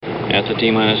At the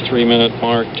T-minus 3-minute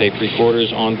mark, tape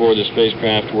recorders on board the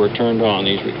spacecraft were turned on.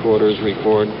 These recorders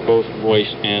record both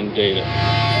voice and data.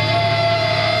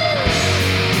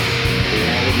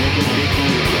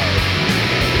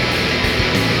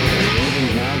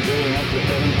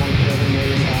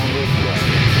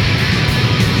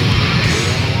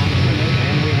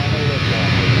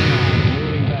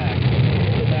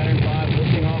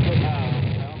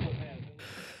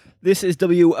 This is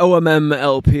WOMM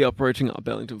LP operating out of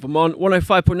Burlington, Vermont,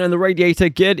 105.9 The Radiator.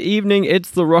 Good evening,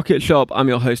 it's The Rocket Shop. I'm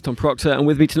your host, Tom Proctor, and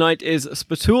with me tonight is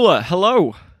Spatula.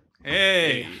 Hello.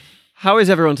 Hey. How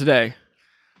is everyone today?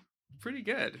 Pretty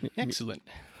good. Excellent.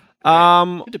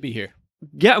 Good to be here.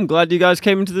 Yeah, I'm glad you guys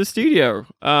came into the studio.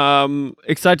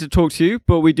 Excited to talk to you,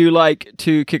 but we do like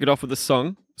to kick it off with a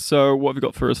song. So what have you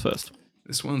got for us first?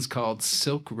 This one's called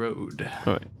Silk Road.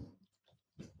 All right.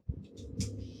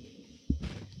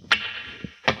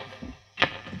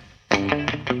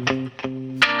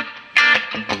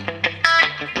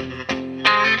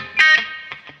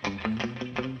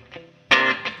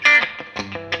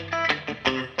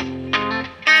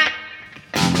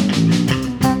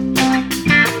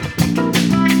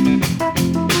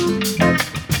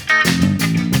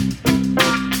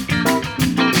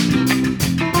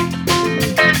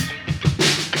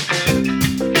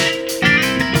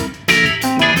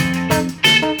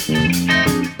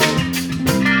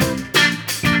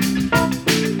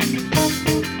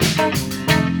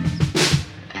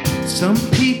 Some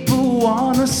people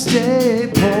wanna stay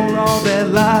poor all their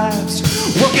lives,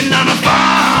 working on a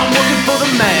farm, working for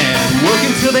the man,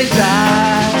 working till they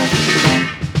die.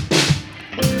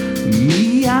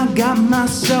 Me, I got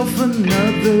myself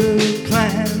another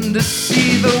plan to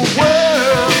see the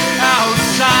world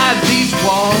outside these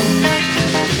walls.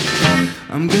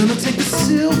 I'm gonna take the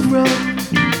Silk Road,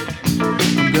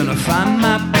 I'm gonna find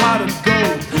my pot of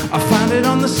gold. I'll find it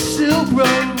on the Silk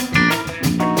Road.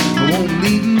 I won't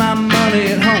leave my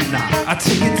money at home now. I'll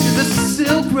take it to the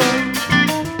Silk Road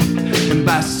and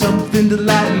buy something to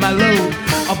lighten my load.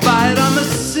 I'll buy it on the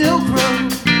Silk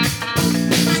Road.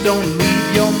 Just don't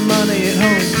leave your money at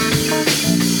home.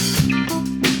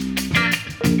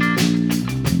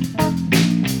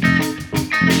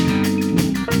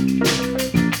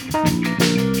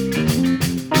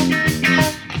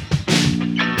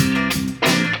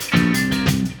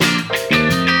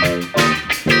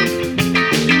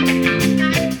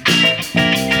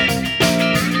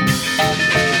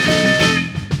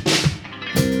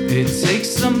 It takes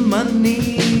some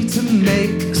money to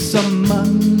make some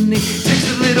money. Takes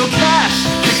a little cash,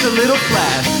 takes a little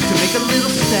flash to make a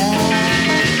little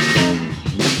stash.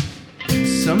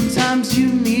 Sometimes you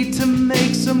need to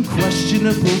make some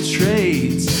questionable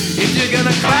trades if you're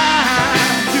gonna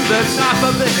climb to the top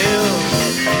of the hill.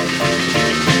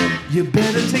 You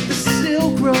better take the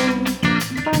Silk Road.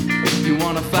 You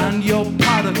wanna find your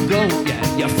pot of gold,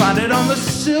 yeah, you find it on the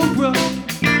Silk Road.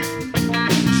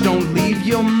 Don't leave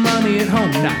your money at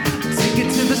home now. Take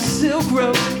it to the Silk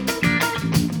Road.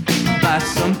 Buy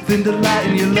something to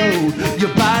lighten your load. You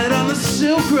buy it on the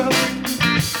Silk Road.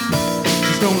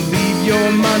 Just don't leave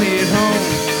your money at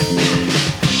home.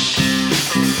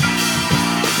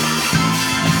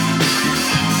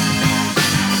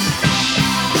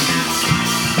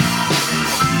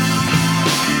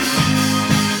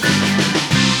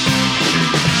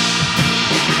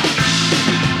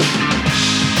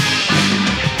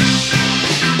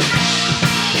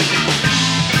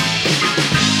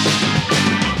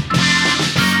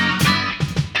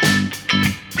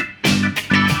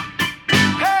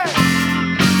 Hey!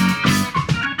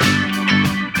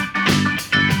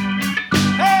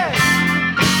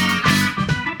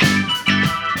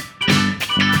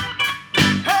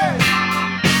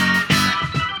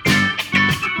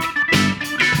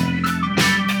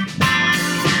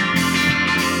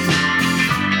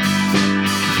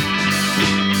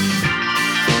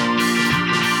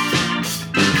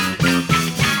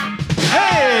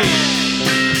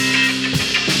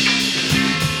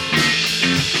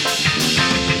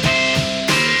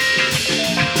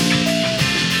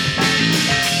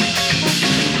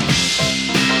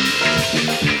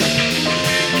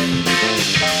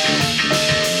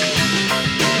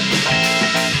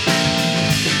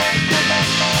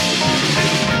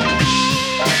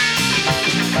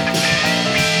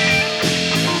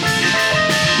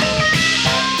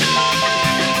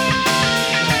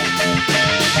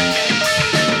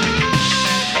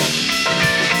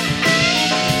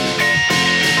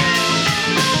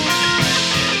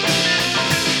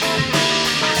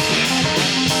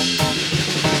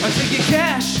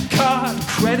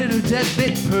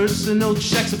 personal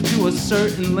checks up to a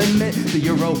certain limit. The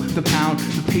euro, the pound,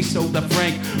 the peso, the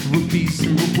franc, rupees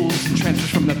and rubles and transfers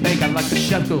from the bank. I like the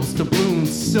shekels, doubloons,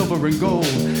 silver and gold,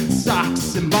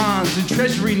 stocks and bonds and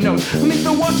treasury notes. I meet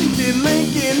the Washington,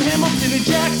 Lincoln, Hamilton and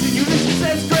Jackson, Ulysses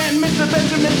S. Grant, Mr.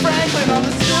 Benjamin Franklin on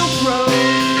the Silk Road.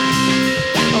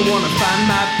 I wanna find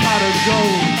my pot of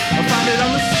gold. I'll find it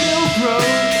on the Silk Road.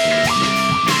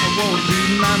 I won't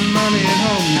leave my money at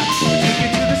home. Now take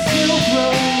it to the Silk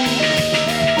Road.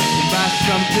 Buy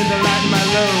something to lighten my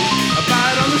load. I buy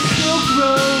it on the Silk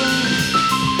Road.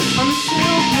 On the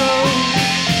Silk Road.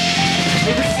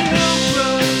 On the Silk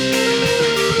Road.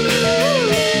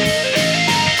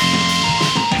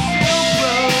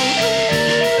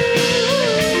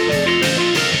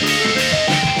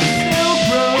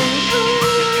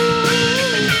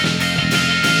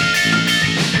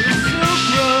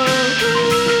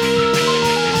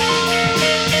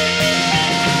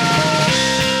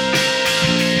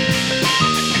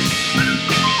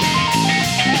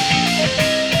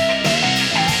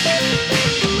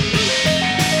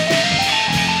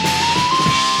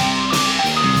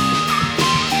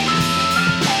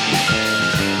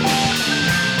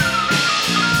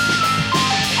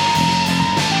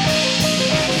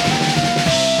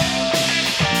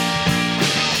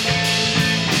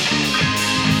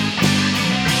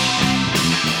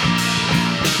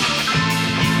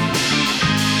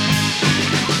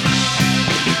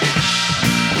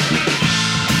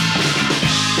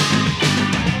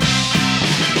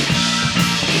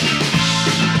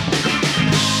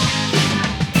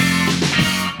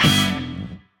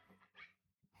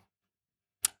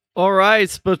 All right,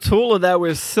 Spatola there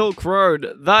with Silk Road.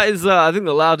 That is, I think,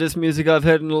 the loudest music I've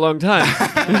heard in a long time.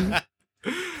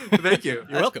 Thank you.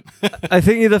 You're welcome. I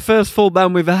think you're the first full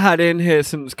band we've had in here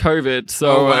since COVID,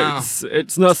 so Oh, wow.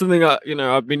 it's not something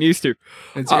I've been used to,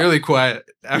 It's really quiet.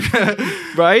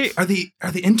 right? Are the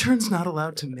interns not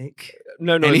allowed to make?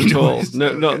 No, not Any at all. noise?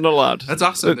 No, not allowed. That's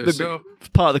awesome. They're The- so It's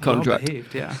part of the contract.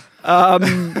 well-behaved, yeah.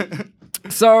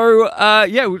 So,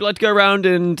 we'd like to go around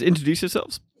and introduce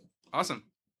yourselves. Awesome.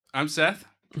 I'm Seth.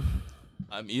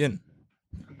 I'm Ian.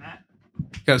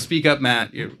 Gotta speak up,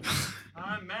 Matt.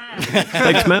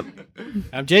 Thanks, Matt.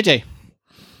 I'm JJ.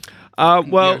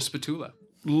 Well, You're Spatula.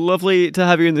 lovely to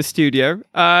have you in the studio.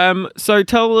 So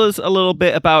tell us a little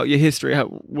bit about your history.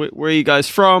 Where are you guys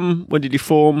from? When did you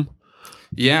form?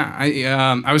 Yeah,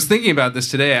 I was thinking about this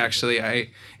today. Actually,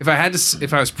 if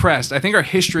I was pressed, I think our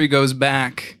history goes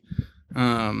back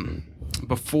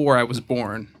before I was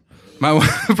born.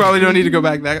 Probably don't need to go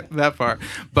back that far.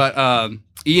 But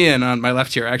Ian on my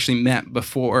left here actually met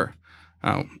before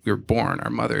we were born. Our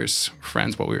mothers were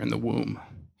friends while we were in the womb.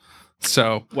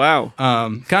 So Wow.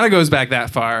 kind of goes back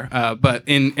that far. But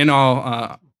in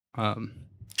all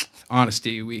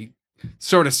honesty, we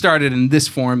sort of started in this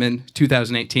form in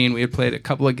 2018. We had played a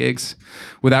couple of gigs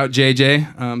without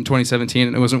JJ 2017,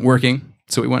 and it wasn't working.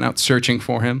 So we went out searching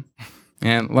for him.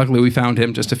 And luckily, we found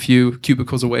him just a few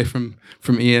cubicles away from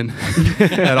Ian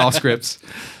at All Scripts.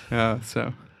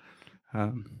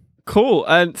 Cool.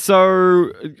 And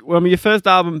so, your first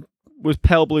album was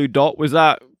Pale Blue Dot. Was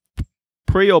that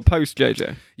pre or post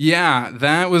JJ? Yeah,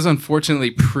 that was unfortunately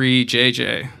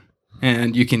pre-JJ.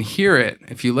 And you can hear it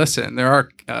if you listen. There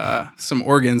are some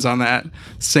organs on that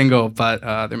single, but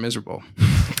they're miserable.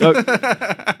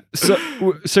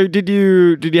 So did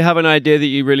you have an idea that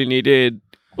you really needed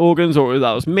organs, or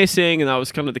that was missing, and that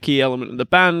was kind of the key element of the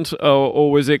band,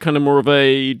 or was it kind of more of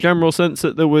a general sense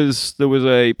that there was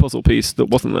a puzzle piece that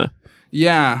wasn't there?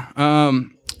 Yeah,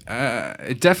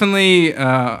 definitely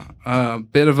a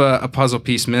bit of a puzzle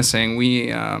piece missing.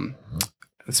 We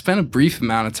spent a brief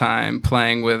amount of time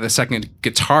playing with a second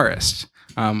guitarist,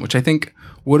 which I think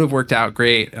would have worked out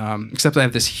great, except I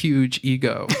have this huge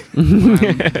ego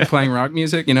when I'm playing rock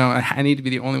music. You know, I need to be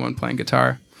the only one playing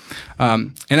guitar.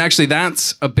 And actually,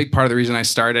 that's a big part of the reason I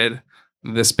started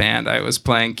this band. I was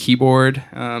playing keyboard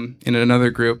in another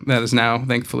group that is now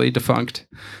thankfully defunct.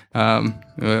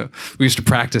 We used to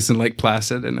practice in Lake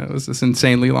Placid, and it was this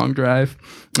insanely long drive.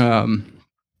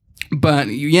 But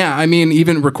yeah, I mean,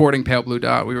 even recording Pale Blue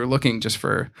Dot, we were looking just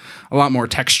for a lot more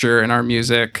texture in our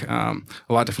music, a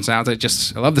lot of different sounds.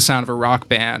 I love the sound of a rock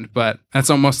band, but that's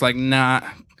almost like not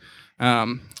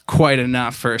quite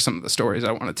enough for some of the stories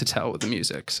I wanted to tell with the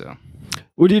music. So,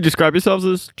 Would you describe yourselves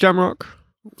as jam rock?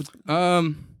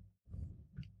 I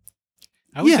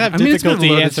always have I mean, it's been difficulty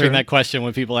loaded, answering sir. that question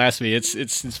when people ask me.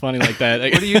 It's funny like that.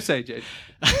 what do you say, Jade?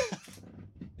 I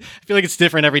feel like it's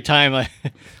different every time.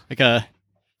 Like a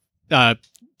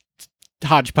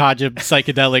hodgepodge of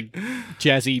psychedelic,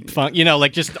 jazzy funk. You know,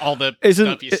 like just all the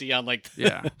stuff you see on like.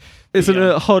 Yeah. Isn't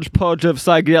Yeah. a hodgepodge of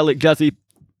psychedelic jazzy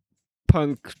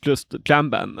punk just jam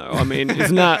band, though. I mean,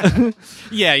 isn't that?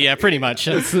 Yeah, pretty much.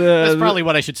 That's uh, probably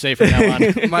what I should say from now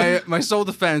on. My sole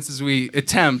defense is we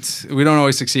don't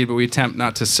always succeed, but we attempt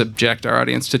not to subject our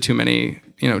audience to too many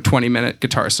 20-minute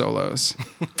guitar solos.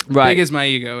 Right. Big as my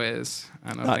ego is,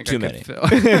 I don't Not think too I many.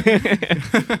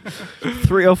 could fill.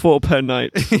 3 or 4 per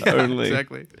night only.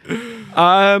 Exactly.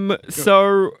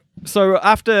 So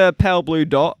after Pale Blue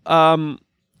Dot,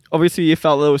 obviously you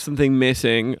felt there was something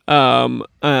missing,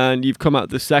 and you've come out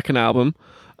with the second album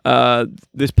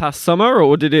this past summer,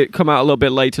 or did it come out a little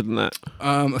bit later than that?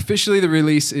 Officially, the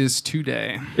release is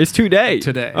today. It's today.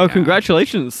 Today, Oh, yeah.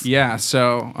 congratulations. Yeah,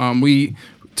 so we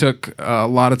took a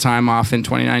lot of time off in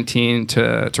 2019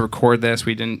 to record this.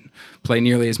 We didn't play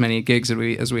nearly as many gigs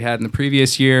as we had in the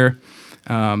previous year.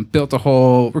 Built a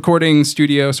whole recording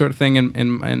studio sort of thing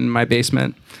in my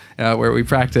basement where we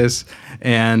practice,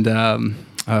 and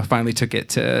finally took it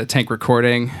to Tank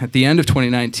Recording at the end of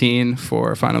 2019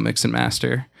 for final mix and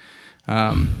master.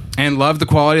 And loved the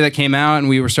quality that came out, and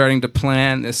we were starting to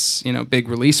plan this big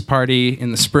release party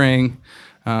in the spring.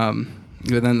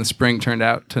 But then the spring turned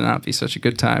out to not be such a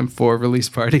good time for release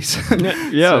parties.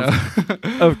 Yeah,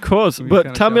 of course. We But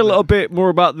kinda tell me a shelved little it. bit more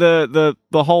about the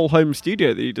whole home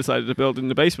studio that you decided to build in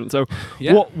the basement. So,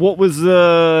 Yeah. what was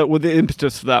the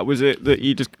impetus for that? Was it that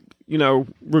you just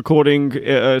recording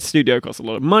a studio costs a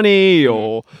lot of money,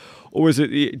 or was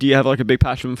it? Do you have like a big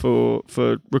passion for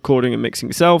recording and mixing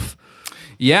yourself?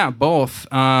 Yeah, both.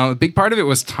 A big part of it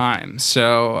was time.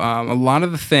 So a lot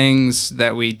of the things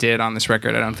that we did on this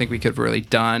record, I don't think we could have really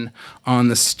done on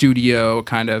the studio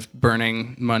kind of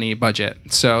burning money budget.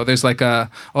 So there's like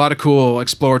a lot of cool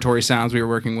exploratory sounds we were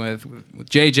working with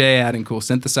JJ, adding cool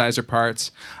synthesizer parts.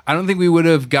 I don't think we would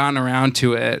have gotten around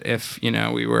to it if,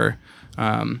 we were...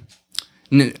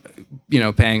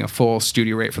 paying a full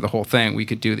studio rate for the whole thing. We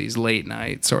could do these late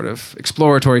night sort of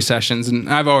exploratory sessions, and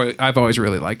I've always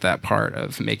really liked that part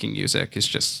of making music, is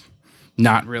just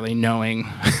not really knowing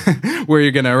where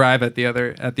you're going to arrive at the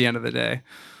end of the day.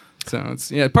 So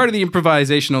it's part of the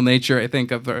improvisational nature, I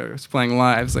think, of us playing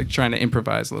live, is like trying to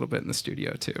improvise a little bit in the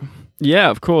studio too. Yeah,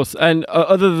 of course. And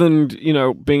other than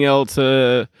being able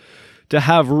to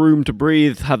have room to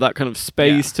breathe, have that kind of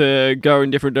space to go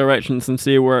in different directions and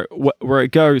see where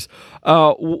it goes.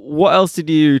 What else did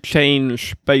you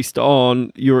change based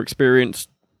on your experience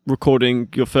recording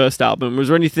your first album? Was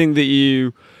there anything that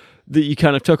you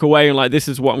kind of took away and like, this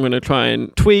is what I'm going to try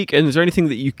and tweak? And is there anything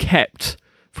that you kept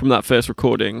from that first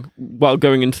recording while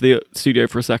going into the studio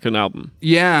for a second album?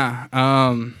 Yeah.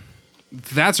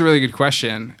 That's a really good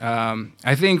question.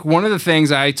 I think one of the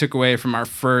things I took away from our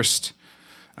first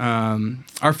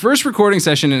recording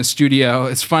session in a studio,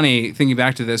 it's funny thinking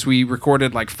back to this, we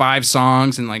recorded like 5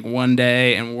 songs in like one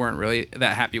day and weren't really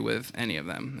that happy with any of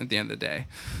them at the end of the day.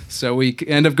 So we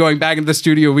end up going back into the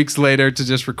studio weeks later to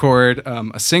just record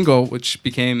a single, which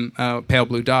became Pale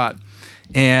Blue Dot.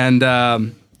 And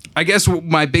I guess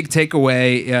my big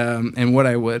takeaway and what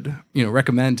I would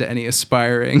recommend to any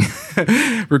aspiring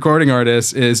recording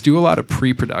artists is do a lot of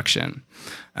pre-production.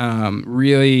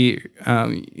 Really,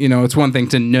 it's one thing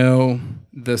to know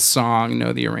the song,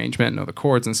 know the arrangement, know the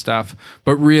chords and stuff,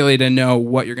 but really to know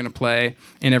what you're going to play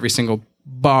in every single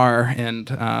bar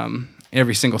and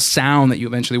every single sound that you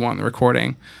eventually want in the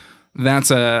recording.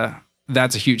 That's a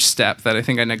huge step that I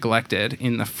think I neglected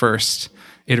in the first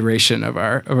iteration of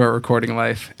our recording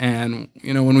life. And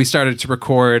when we started to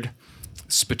record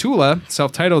Spatula,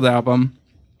 self-titled album,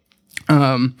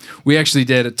 we actually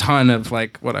did a ton of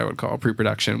like what I would call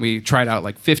pre-production. We tried out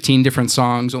like 15 different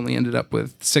songs, only ended up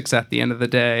with 6 at the end of the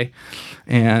day,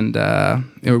 and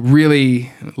it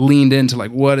really leaned into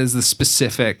like what is the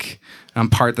specific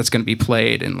part that's going to be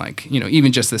played, and like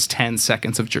even just this 10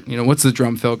 seconds of what's the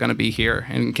drum fill going to be here,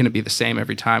 and can it be the same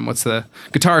every time? What's the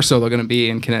guitar solo going to be,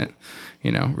 and can it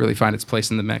really find its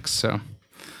place in the mix? So.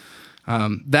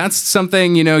 That's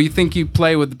something, you think you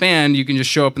play with the band, you can just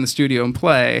show up in the studio and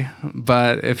play.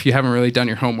 But if you haven't really done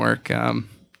your homework,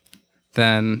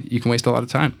 then you can waste a lot of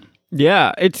time.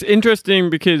 Yeah, it's interesting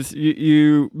because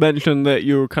you mentioned that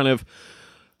you were kind of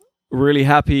really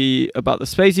happy about the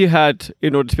space you had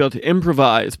in order to be able to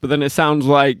improvise, but then it sounds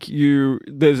like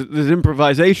there's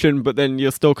improvisation, but then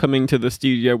you're still coming to the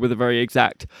studio with a very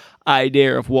exact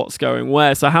idea of what's going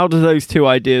where. So how do those two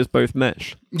ideas both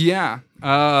mesh? Yeah.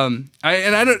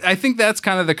 I think that's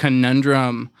kind of the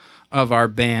conundrum of our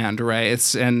band, right?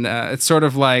 It's sort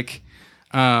of like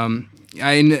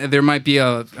there might be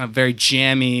a very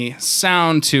jammy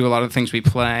sound to a lot of the things we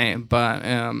play, but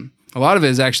a lot of it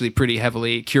is actually pretty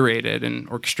heavily curated and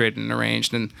orchestrated and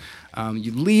arranged, and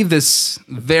you leave this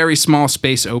very small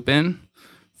space open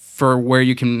for where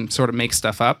you can sort of make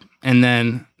stuff up, and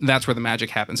then that's where the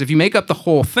magic happens. If you make up the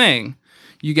whole thing,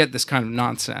 you get this kind of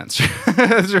nonsense.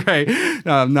 That's right.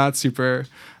 Not super.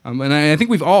 And I think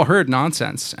we've all heard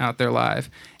nonsense out there live.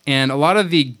 And a lot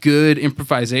of the good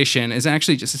improvisation is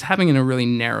actually just having in a really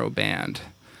narrow band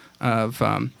of.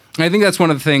 I think that's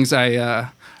one of the things I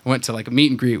went to like a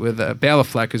meet and greet with Bela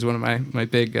Fleck, who's one of my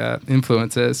big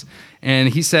influences. And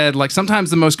he said, like, sometimes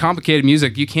the most complicated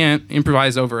music, you can't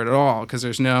improvise over it at all because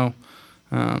there's no,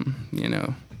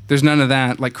 there's none of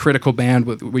that like critical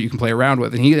bandwidth where you can play around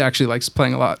with. And he actually likes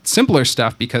playing a lot simpler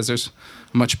stuff because there's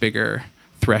a much bigger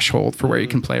threshold for where you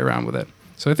can play around with it.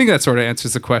 So I think that sort of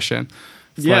answers the question.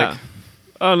 It's yeah.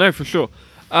 Oh, no, for sure.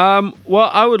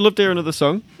 Well, I would love to hear another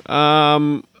song.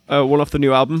 One off the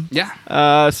new album.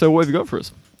 Yeah. So what have you got for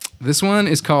us? This one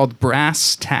is called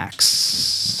Brass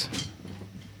Tacks.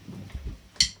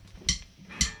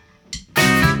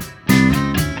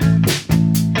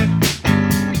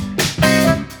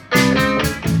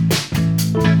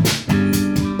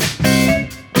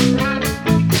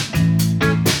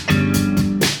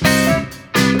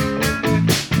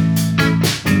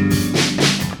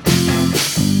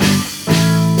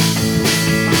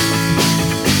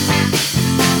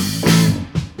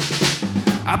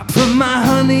 I put my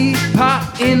honey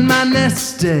pot in my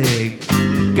nest egg.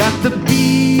 Got the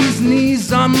bee's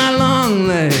knees on my long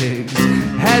legs.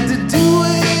 Had to do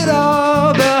it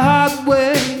all the hard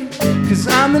way, 'cause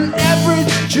I'm an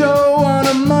average Joe on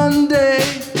a Monday.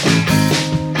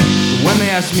 When they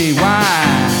ask me why,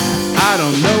 I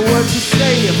don't know what to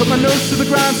say. I put my nose to the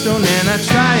grindstone and I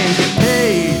try and get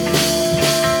paid.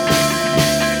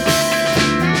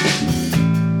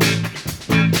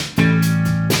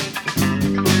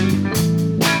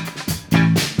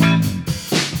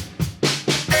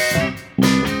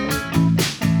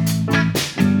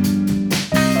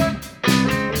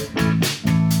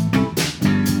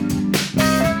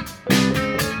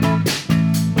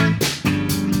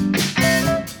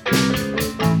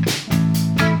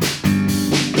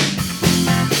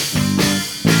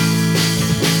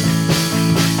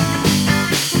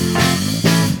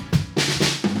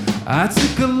 I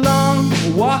took a long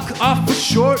walk off a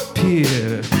short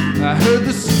pier. I heard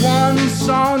the swan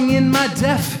song in my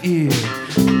deaf ear.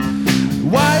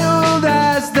 Wild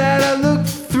eyes that I looked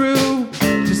through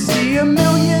to see a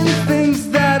million things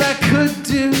that I could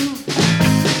do.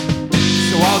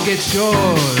 So I'll get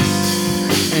yours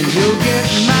and you'll get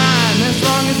mine, as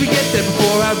long as we get there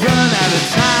before I run out of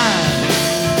time.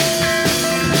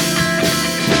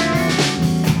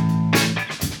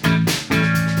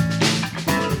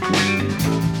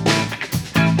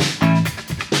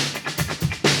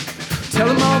 Tell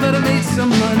them all that I made some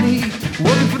money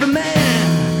working for the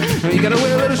man. You gotta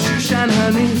wear a little shoe shine,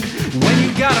 honey, when you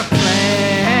got a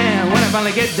plan. When I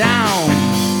finally get down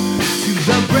to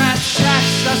the brass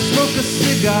tacks, I smoke a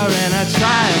cigar and I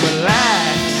try and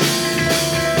relax.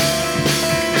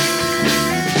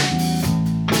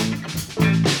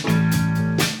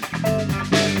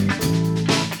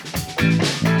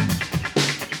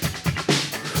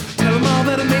 Tell them all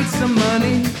that I made some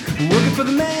money working for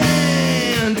the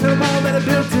man. Tell them all that I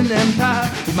built an empire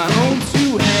with my own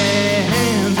two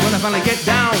hands. When I finally get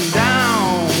down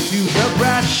to the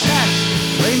brass tacks,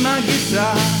 play my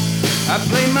guitar, I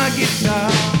play my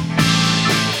guitar.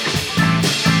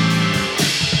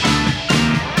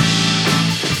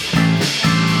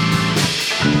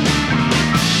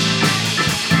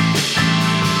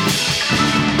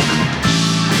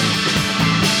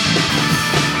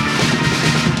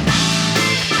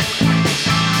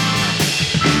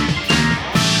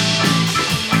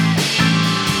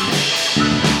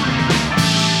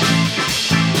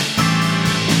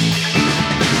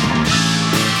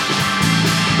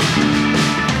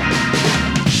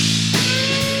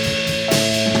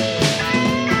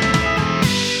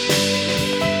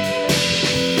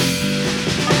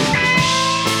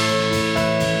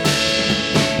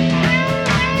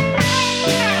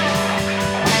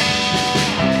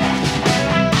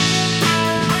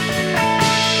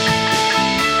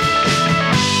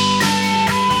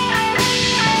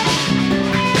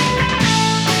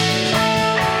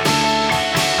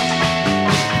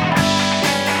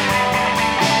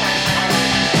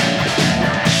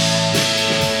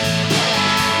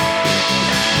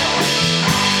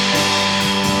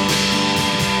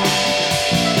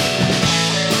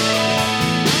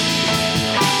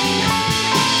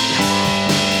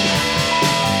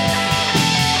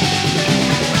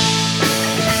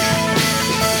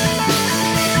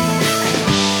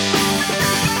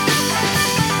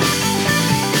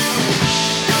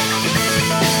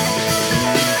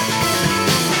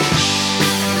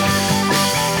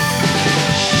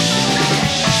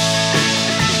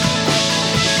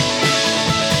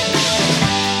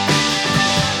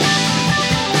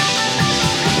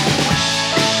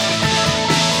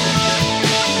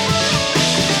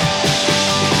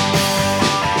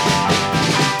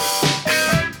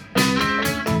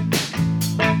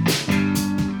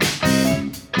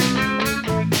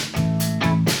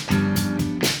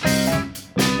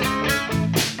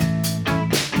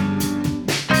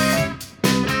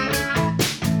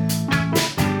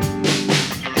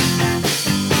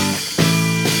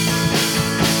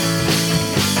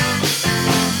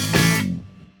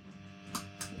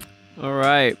 All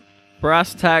right,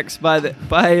 Brass Tacks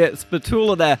by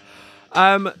Spatula there.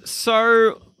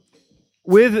 So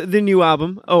with the new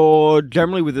album, or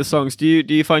generally with the songs, do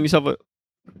you find yourself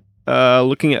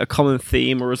looking at a common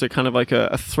theme, or is it kind of like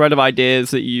a thread of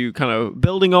ideas that you kind of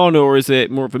building on, or is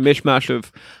it more of a mishmash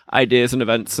of ideas and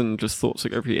events and just thoughts that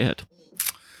go through your head?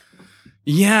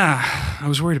 Yeah, I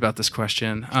was worried about this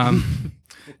question.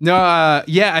 So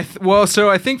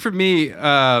I think for me,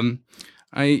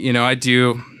 I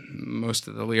do most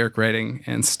of the lyric writing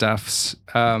and stuff.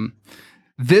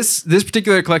 This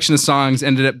particular collection of songs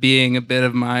ended up being a bit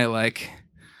of my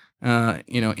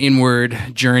inward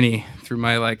journey through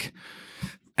my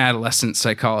adolescent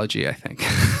psychology, I think.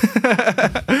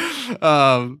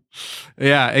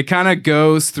 It kind of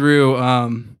goes through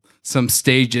some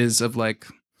stages of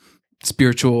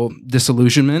spiritual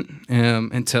disillusionment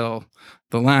until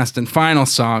the last and final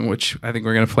song, which I think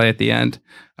we're going to play at the end,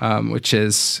 which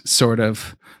is sort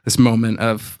of this moment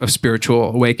of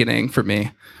spiritual awakening for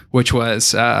me, which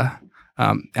was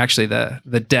actually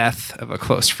the death of a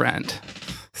close friend.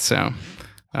 So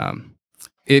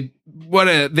the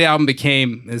album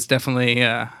became is definitely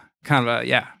kind of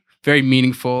a very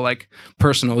meaningful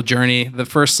personal journey. The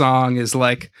first song is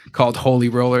called Holy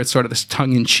Roller. It's sort of this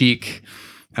tongue-in-cheek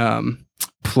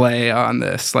play on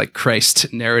this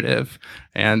Christ narrative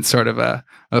and sort of a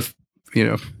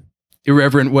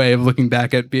irreverent way of looking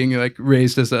back at being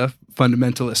raised as a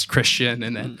fundamentalist Christian.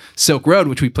 And then Silk Road,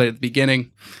 which we played at the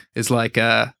beginning, is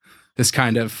this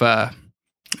kind of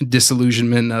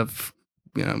disillusionment of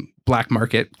black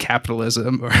market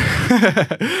capitalism or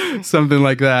something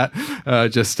like that.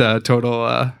 Just a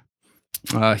total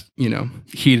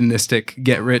hedonistic,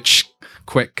 get rich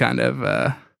quick kind of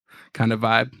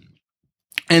vibe.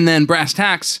 And then Brass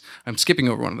Tacks, I'm skipping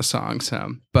over one of the songs,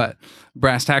 but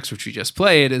Brass Tacks, which we just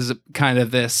played, is kind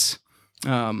of this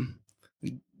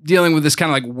dealing with this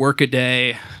kind of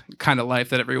workaday kind of life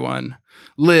that everyone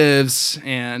lives,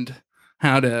 and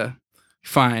how to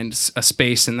find a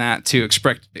space in that to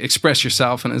express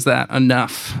yourself, and is that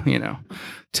enough,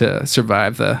 to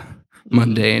survive the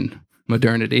mundane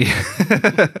modernity.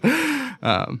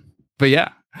 But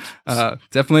yeah.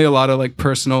 Definitely a lot of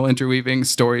personal interweaving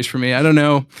stories for me. I don't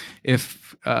know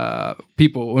if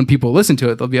when people listen to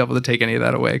it, they'll be able to take any of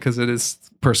that away, because it is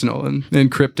personal and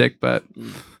cryptic, but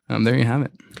there you have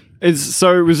it.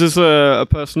 So was this a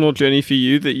personal journey for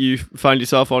you that you find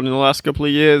yourself on in the last couple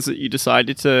of years that you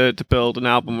decided to build an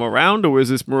album around, or is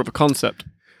this more of a concept?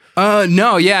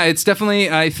 No, yeah, it's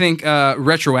definitely, I think,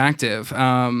 retroactive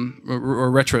or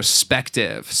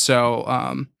retrospective.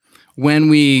 So when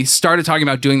we started talking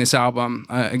about doing this album,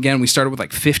 again, we started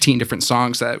with 15 different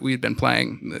songs that we had been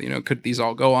playing. Could these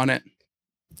all go on it?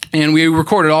 And we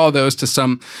recorded all of those to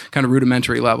some kind of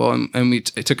rudimentary level. And we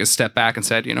took a step back and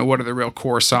said, what are the real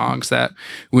core songs that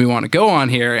we want to go on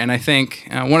here? And I think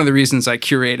one of the reasons I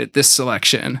curated this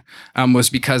selection was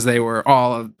because they were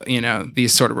all of,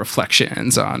 these sort of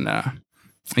reflections on,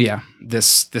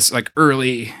 this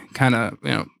early kind of,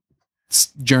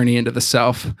 journey into the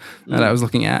self that I was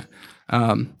looking at.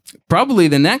 Probably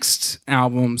the next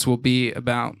albums will be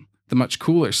about the much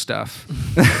cooler stuff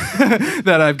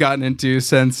that I've gotten into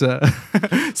since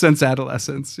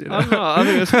adolescence. I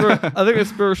think a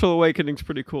spiritual awakening is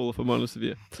pretty cool, if I'm honest with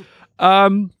you.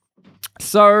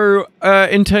 So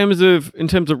in terms of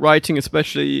writing,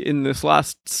 especially in this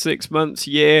last 6 months,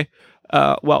 year,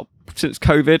 since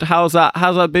COVID, how's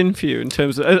that been for you in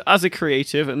terms of as a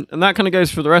creative, and that kind of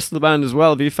goes for the rest of the band as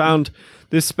well? Have you found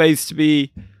this space to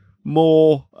be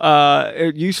more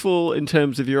useful in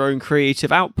terms of your own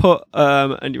creative output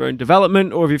and your own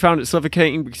development, or have you found it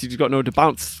suffocating because you've got no to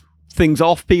bounce things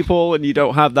off people and you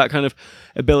don't have that kind of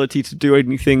ability to do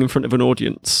anything in front of an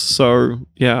audience? So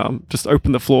just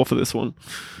open the floor for this one.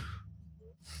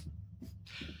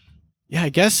 Yeah, I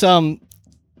guess in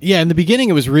the beginning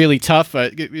it was really tough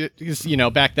because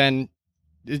back then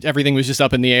everything was just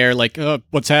up in the air,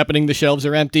 what's happening, the shelves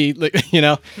are empty,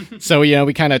 so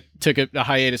we kind of took a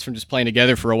hiatus from just playing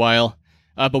together for a while,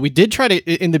 but we did try to,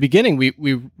 in the beginning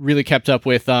we really kept up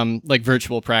with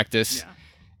virtual practice,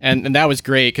 and that was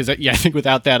great, because I think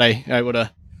without that I would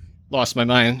have lost my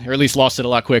mind, or at least lost it a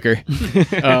lot quicker.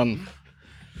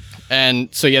 And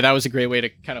so that was a great way to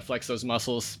kind of flex those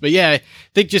muscles. But I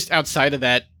think just outside of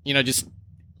that, just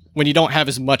when you don't have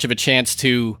as much of a chance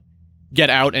to get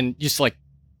out and just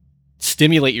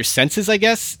stimulate your senses, I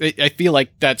guess, I feel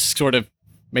like that's sort of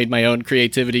made my own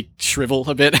creativity shrivel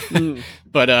a bit.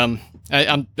 But I'm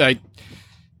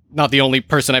not the only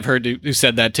person I've heard who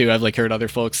said that too. I've heard other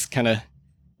folks kind of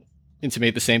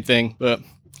intimate the same thing. But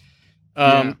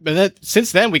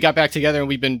since then we got back together,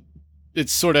 and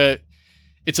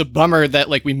it's a bummer that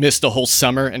like we missed a whole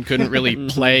summer and couldn't really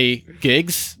play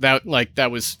gigs. That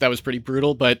was pretty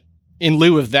brutal. But in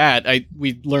lieu of that,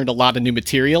 we learned a lot of new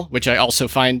material, which I also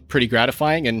find pretty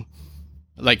gratifying. And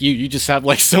like you just have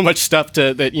like so much stuff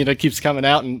that keeps coming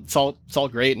out, and it's all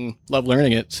great, and love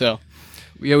learning it. So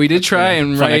yeah, we did try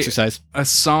and fun write exercise. a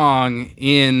song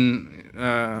in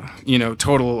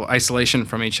total isolation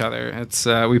from each other. It's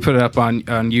we put it up on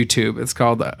YouTube. It's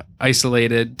called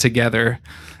Isolated Together.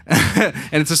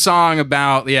 And it's a song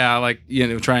about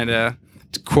trying to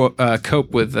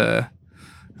cope with the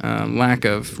lack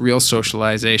of real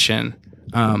socialization.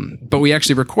 But we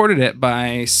actually recorded it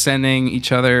by sending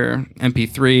each other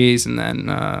MP3s and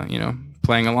then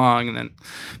playing along and then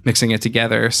mixing it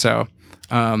together. So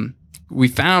we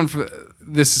found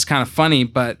this is kind of funny,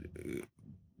 but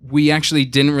we actually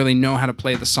didn't really know how to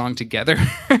play the song together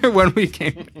when we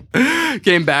came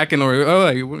back, and we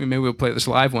were, maybe we'll play this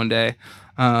live one day.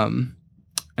 And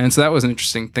so that was an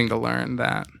interesting thing to learn,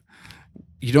 that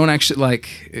you don't actually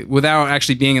without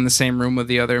actually being in the same room with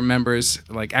the other members,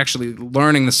 like actually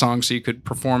learning the song so you could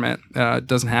perform it,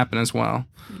 doesn't happen as well.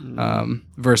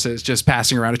 Versus just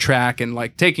passing around a track and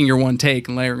like taking your one take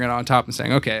and layering it on top and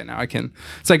saying, okay, now I can.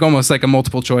 It's like almost like a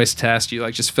multiple choice test. You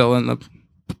like just fill in the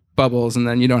bubbles and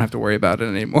then you don't have to worry about it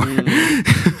anymore.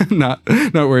 not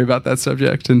worry about that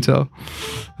subject until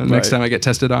the next time I get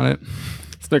tested on it.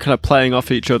 So they're kind of playing off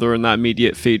each other and that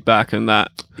immediate feedback, and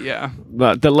that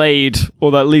delayed,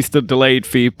 or at least the delayed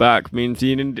feedback means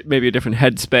you're in maybe a different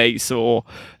headspace or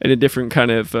in a different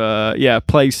kind of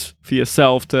place for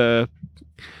yourself to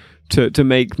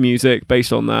make music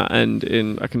based on that,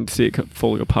 and I can see it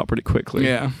falling apart pretty quickly.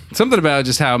 Yeah, something about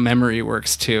just how memory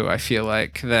works too. I feel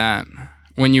like that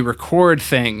when you record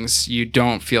things, you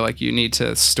don't feel like you need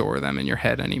to store them in your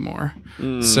head anymore.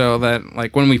 So that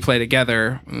like when we play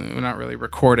together, we're not really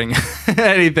recording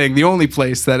anything. The only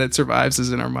place that it survives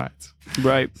is in our minds.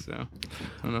 Right. So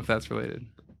I don't know if that's related.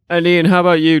 And Ian, how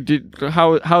about you?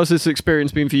 How's this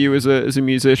experience been for you as a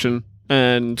musician?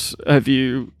 And have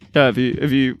you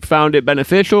found it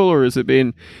beneficial, or has it's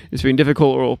been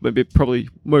difficult, or maybe probably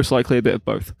most likely a bit of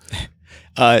both?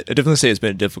 I definitely say it's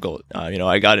been difficult.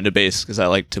 I got into bass because I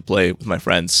like to play with my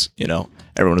friends.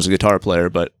 Everyone was a guitar player,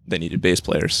 but they needed bass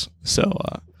players. So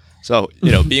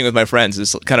being with my friends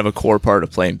is kind of a core part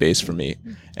of playing bass for me.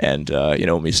 And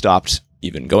when we stopped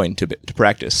even going to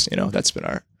practice,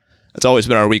 that's always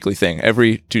been our weekly thing.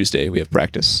 Every Tuesday we have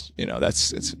practice.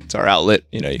 It's our outlet.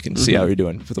 You can see how you're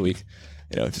doing for the week.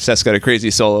 If Seth's got a crazy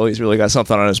solo, he's really got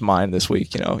something on his mind this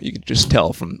week. You can just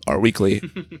tell from our weekly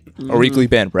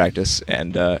band practice.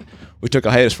 And we took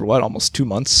a hiatus for almost 2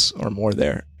 months or more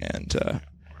there. And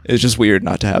it's just weird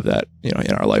not to have that, in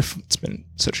our life. It's been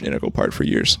such an integral part for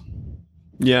years.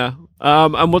 Yeah.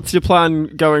 And what's your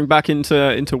plan going back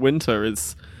into winter?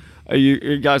 Are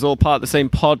you guys all part of the same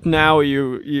pod now? Are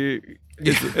is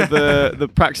the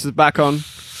practice is back on?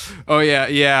 Oh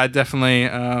yeah, definitely.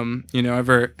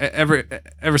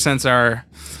 Ever since our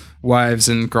wives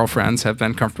and girlfriends have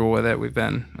been comfortable with it, we've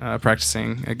been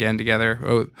practicing again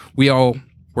together. We all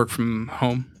work from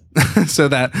home, so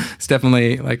that's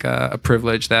definitely like a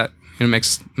privilege that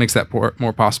makes that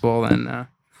more possible than I'm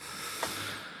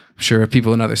sure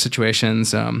people in other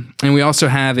situations. And we also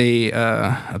have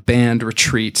a band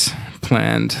retreat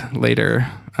planned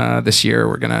later this year.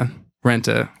 We're gonna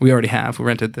we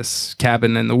rented this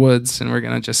cabin in the woods, and we're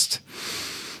gonna just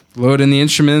load in the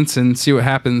instruments and see what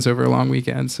happens over a long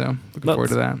weekend. So looking forward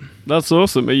to that. That's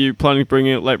awesome. Are you planning to bring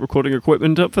recording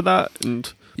equipment up for that?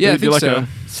 And yeah, I think so. A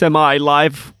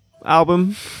semi-live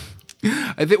album?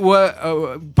 I think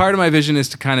part of my vision is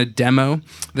to kind of demo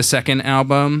the second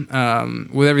album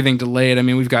with everything delayed. I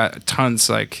mean, we've got tons,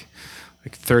 like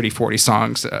 30, 40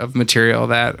 songs of material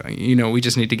that, we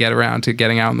just need to get around to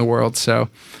getting out in the world. So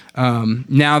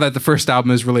now that the first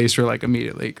album is released, we're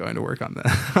immediately going to work on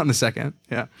the second.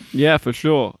 Yeah. Yeah, for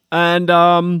sure.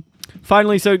 And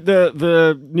finally, so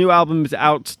the new album is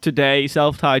out today,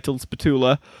 self-titled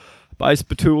Spatula by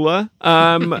Spatula.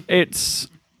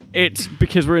 It's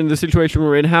because we're in the situation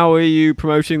we're in. How are you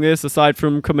promoting this aside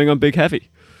from coming on Big Heavy?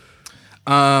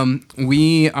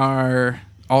 We are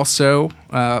also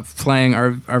playing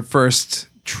our first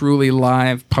truly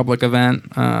live public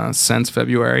event since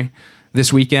February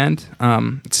this weekend.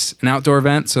 It's an outdoor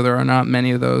event, so there are not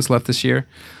many of those left this year.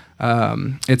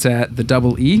 It's at the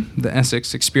Double E, the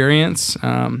Essex Experience,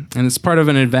 and it's part of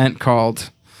an event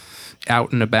called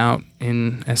Out and About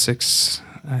in Essex,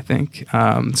 I think.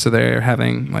 So they're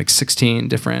having 16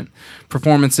 different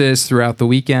performances throughout the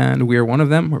weekend. We are one of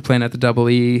them. We're playing at the Double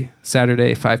E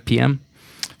Saturday, 5 p.m.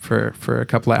 for a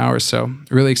couple of hours. So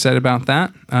really excited about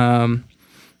that.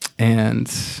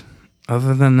 And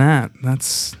other than that,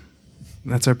 that's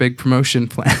our big promotion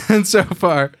plan so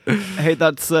far. Hey,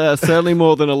 that's certainly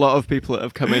more than a lot of people that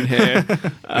have come in here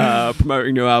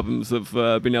promoting new albums have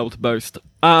been able to boast.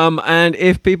 And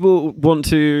if people want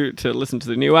to listen to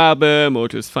the new album or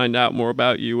just find out more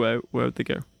about you, where would they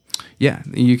go? Yeah,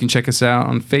 you can check us out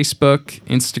on Facebook,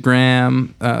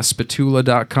 Instagram,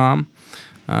 spatula.com.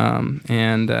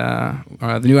 And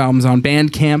the new album's on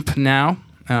Bandcamp now,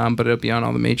 but it'll be on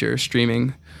all the major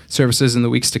streaming services in the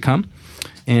weeks to come.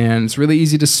 And it's really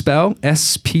easy to spell,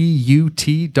 Sputoola.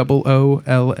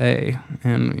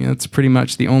 And it's pretty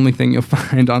much the only thing you'll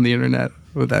find on the internet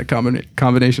with that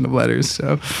combination of letters.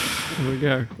 So there we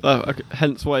go. Okay.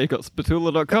 Hence why you got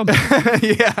spatula.com.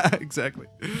 Yeah, exactly.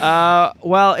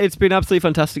 Well, it's been absolutely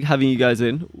fantastic having you guys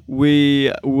in.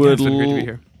 We would it's been great to be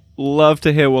here. Love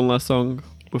to hear one last song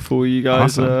before you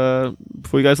guys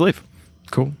leave.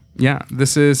 Cool. Yeah,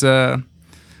 this is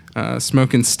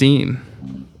Smoke and Steam.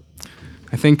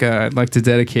 I think I'd like to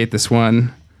dedicate this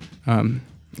one,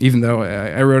 even though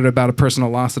I wrote about a personal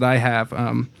loss that I have.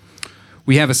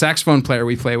 We have a saxophone player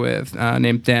we play with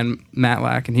named Dan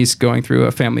Matlack, and he's going through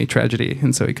a family tragedy,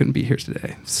 and so he couldn't be here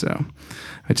today. So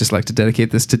I'd just like to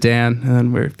dedicate this to Dan,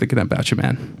 and we're thinking about you,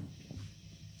 man.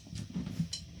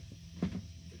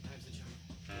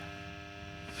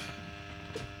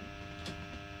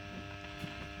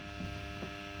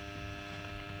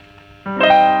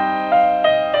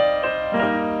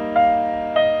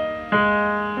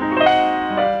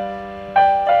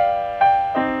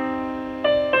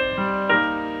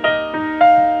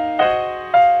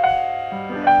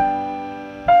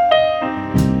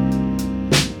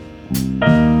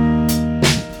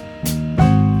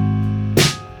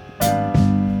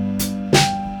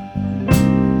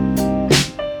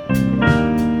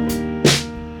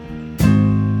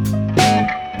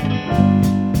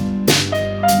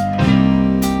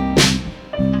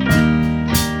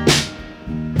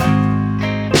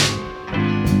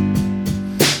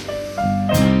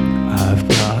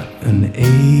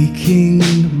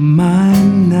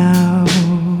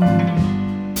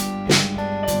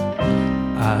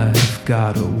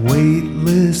 got a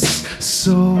weightless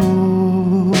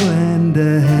soul and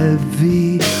a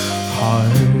heavy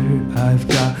heart. I've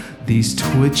got these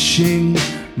twitching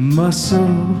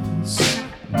muscles.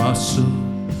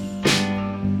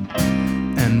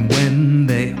 And when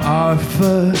they are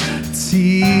fatigued,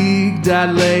 I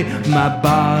lay my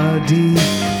body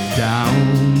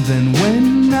down. Then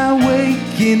when I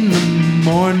wake in the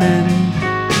morning,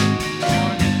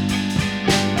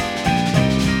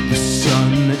 the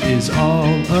sun is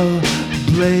all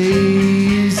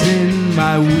ablaze in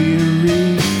my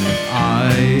weary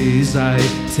eyes. I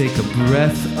take a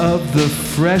breath of the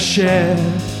fresh air.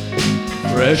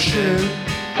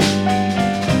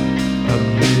 A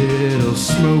little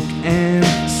smoke and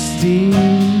steam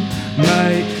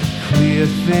might clear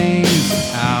things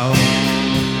out.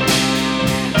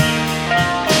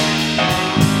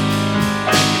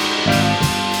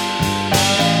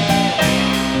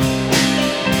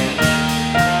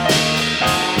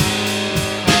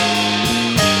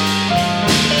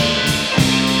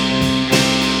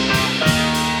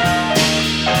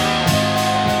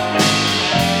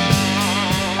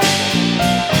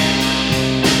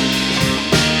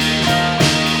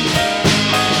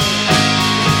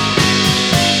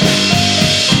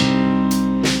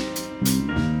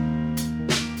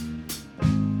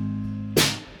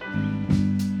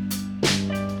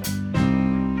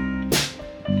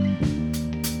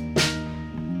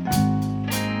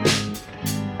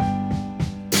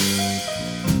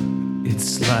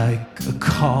 Like a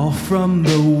call from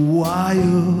the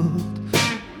wild.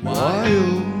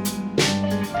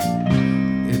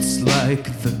 It's like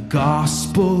the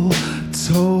gospel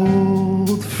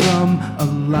told from a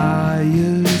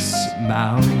liar's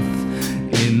mouth.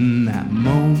 In that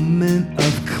moment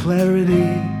of clarity,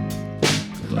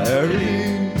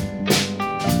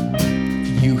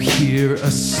 you hear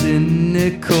a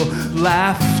cynical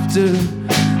laughter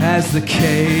as the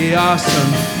chaos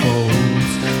unfolds.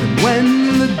 And when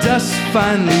the dust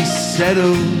finally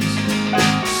settles,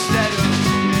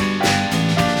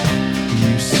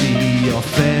 you see your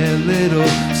fair little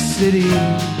city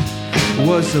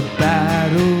was a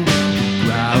battleground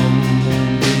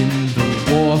in the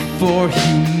war for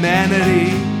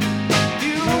humanity.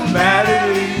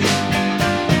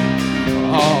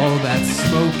 All that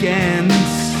smoke and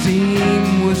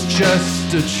steam was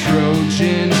just a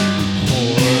Trojan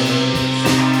horse.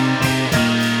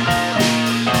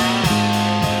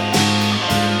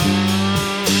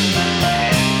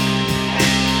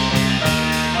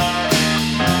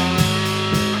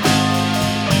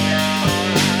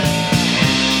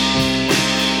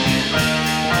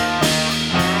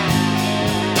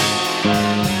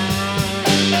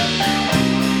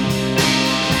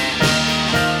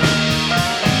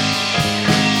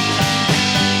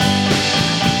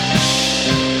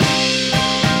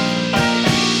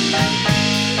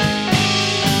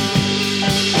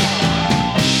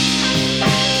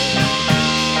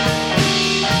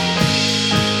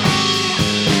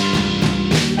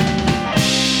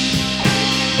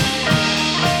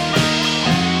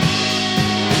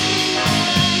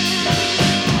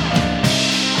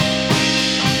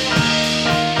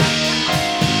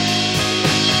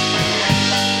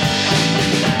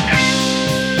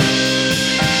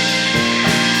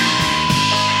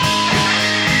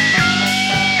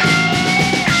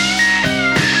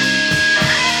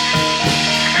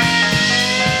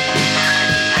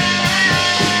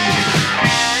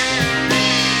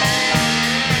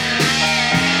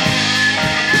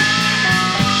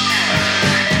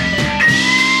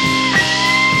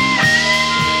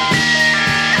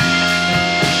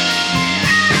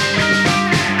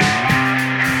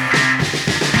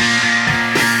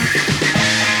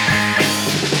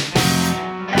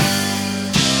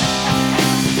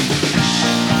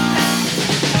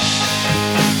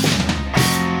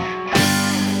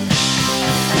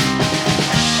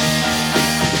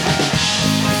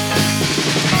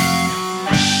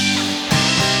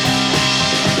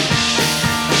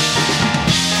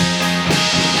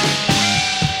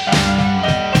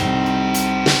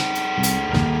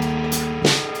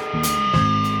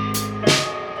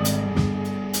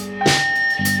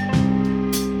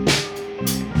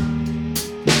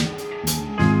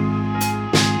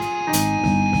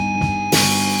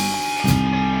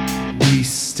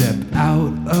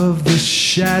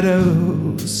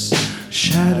 shadows,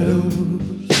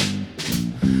 shadows,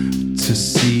 to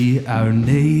see our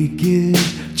naked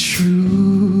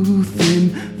truth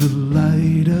in the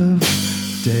light of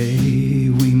day.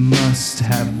 We must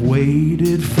have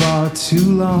waited far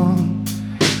too long,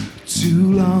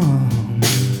 too long.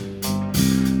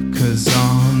 'Cause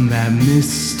on that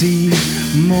misty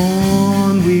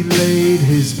morn we laid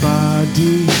his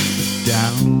body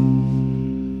down.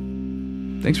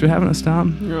 Thanks for having us,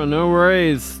 Tom. Oh, no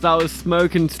worries. That was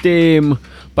Smoke and Steam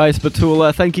by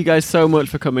Spatula. Thank you guys so much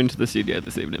for coming to the studio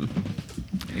this evening.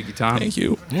 Thank you, Tom. Thank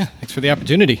you. Yeah, thanks for the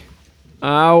opportunity.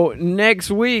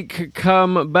 Next week,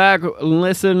 come back and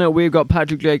listen. We've got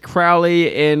Patrick J.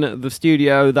 Crowley in the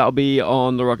studio. That'll be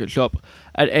on the Rocket Shop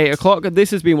at 8 o'clock.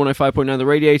 This has been 105.9 The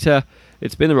Radiator.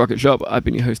 It's been the Rocket Shop. I've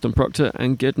been your host, Tom Proctor,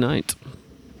 and good night.